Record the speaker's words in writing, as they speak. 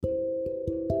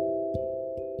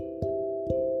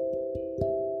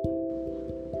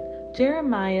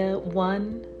Jeremiah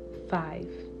 1:5.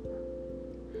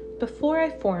 Before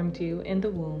I formed you in the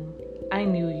womb, I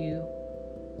knew you.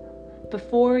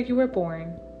 Before you were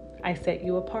born, I set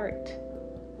you apart.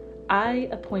 I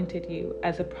appointed you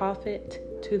as a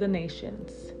prophet to the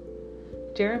nations.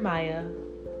 Jeremiah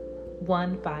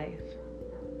 1:5.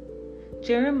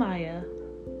 Jeremiah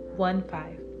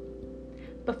 1:5.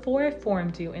 Before I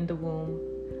formed you in the womb,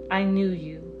 I knew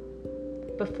you.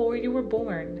 Before you were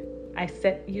born, I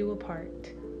set you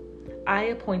apart. I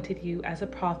appointed you as a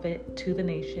prophet to the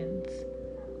nations.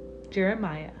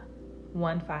 Jeremiah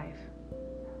 1:5.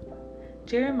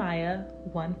 Jeremiah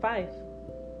 1:5.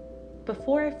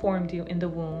 Before I formed you in the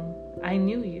womb, I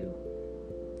knew you.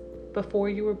 Before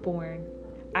you were born,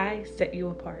 I set you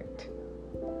apart.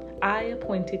 I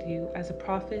appointed you as a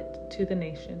prophet to the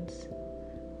nations.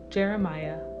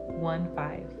 Jeremiah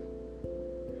 1:5.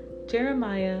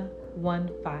 Jeremiah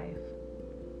 1:5.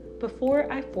 Before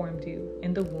I formed you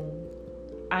in the womb,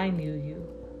 I knew you.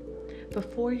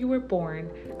 Before you were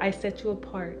born, I set you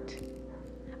apart.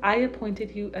 I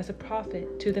appointed you as a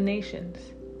prophet to the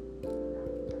nations.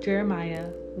 Jeremiah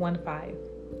 1:5.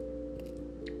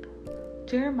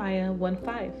 Jeremiah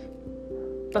 1:5.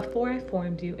 Before I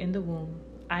formed you in the womb,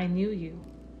 I knew you.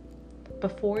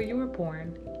 Before you were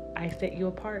born, I set you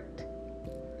apart.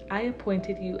 I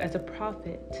appointed you as a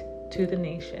prophet to the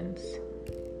nations.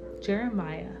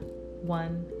 Jeremiah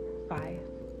 1:5.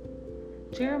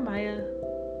 Jeremiah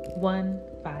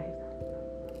 1:5.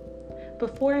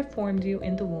 Before I formed you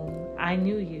in the womb, I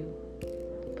knew you.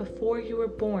 Before you were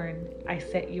born, I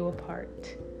set you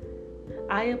apart.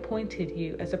 I appointed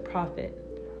you as a prophet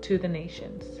to the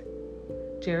nations.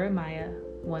 Jeremiah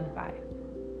 1:5.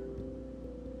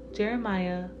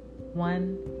 Jeremiah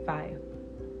 1:5.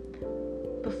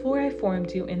 Before I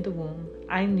formed you in the womb,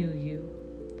 I knew you.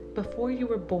 Before you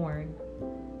were born,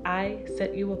 I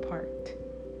set you apart.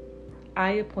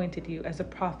 I appointed you as a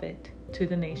prophet to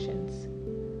the nations.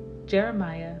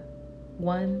 Jeremiah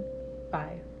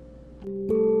 1:5.